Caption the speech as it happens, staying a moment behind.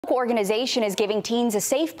Organization is giving teens a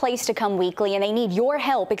safe place to come weekly, and they need your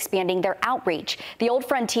help expanding their outreach. The Old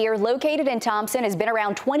Frontier, located in Thompson, has been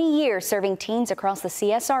around 20 years serving teens across the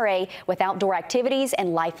CSRA with outdoor activities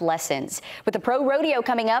and life lessons. With the Pro Rodeo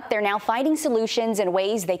coming up, they're now finding solutions and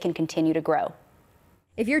ways they can continue to grow.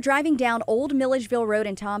 If you're driving down Old Milledgeville Road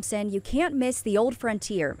in Thompson, you can't miss the Old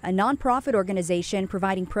Frontier, a nonprofit organization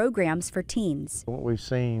providing programs for teens. What we've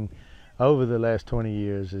seen over the last 20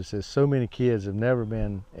 years is that so many kids have never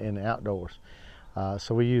been in the outdoors.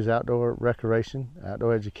 So we use outdoor recreation,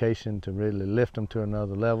 outdoor education to really lift them to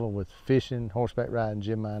another level with fishing, horseback riding,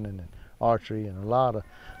 gym mining, and archery, and a lot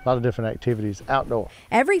of different activities outdoor.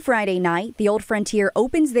 Every Friday night, the Old Frontier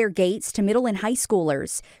opens their gates to middle and high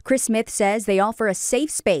schoolers. Chris Smith says they offer a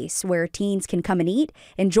safe space where teens can come and eat,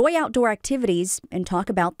 enjoy outdoor activities, and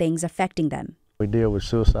talk about things affecting them. We deal with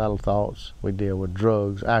suicidal thoughts, we deal with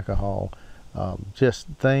drugs, alcohol, just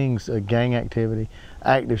things, gang activity,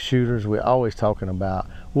 active shooters. We're always talking about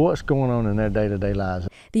what's going on in their day-to-day lives.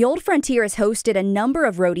 The Old Frontier has hosted a number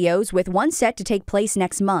of rodeos, with one set to take place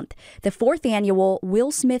next month. The 4th annual Will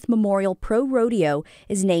Smith Memorial Pro Rodeo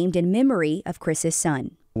is named in memory of Chris's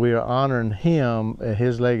son. We are honoring him and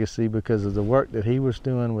his legacy because of the work that he was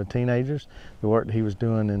doing with teenagers, the work that he was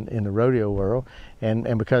doing in the rodeo world,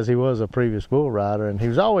 and because he was a previous bull rider, and he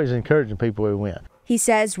was always encouraging people who went. He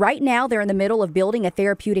says right now they're in the middle of building a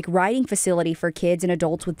therapeutic riding facility for kids and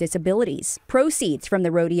adults with disabilities. Proceeds from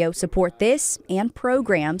the rodeo support this and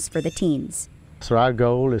programs for the teens. So our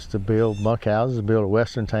goal is to build bunkhouses, build a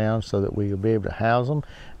western town so that we will be able to house them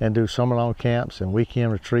and do summer-long camps and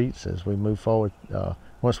weekend retreats as we move forward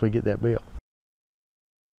once we get that built.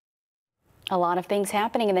 A lot of things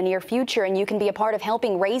happening in the near future, and you can be a part of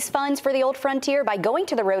helping raise funds for the Old Frontier by going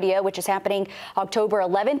to the rodeo, which is happening October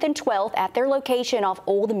 11th and 12th at their location off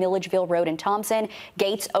Old Milledgeville Road in Thompson.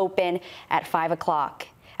 Gates open at 5 o'clock.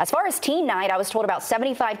 As far as teen night, I was told about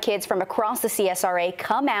 75 kids from across the CSRA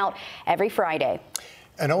come out every Friday.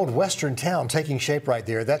 An old western town taking shape right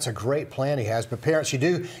there. That's a great plan he has. But parents, you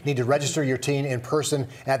do need to register your teen in person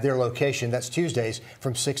at their location. That's Tuesdays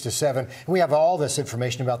from 6 to 7. And we have all this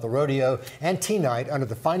information about the rodeo and teen night under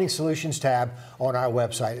the Finding Solutions tab on our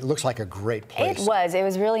website. It looks like a great place. It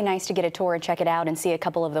was really nice to get a tour and check it out and see a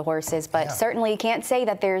couple of the horses. But certainly you can't say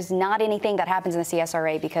that there's not anything that happens in the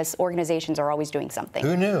CSRA because organizations are always doing something.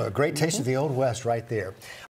 Who knew? A great taste of the Old West right there.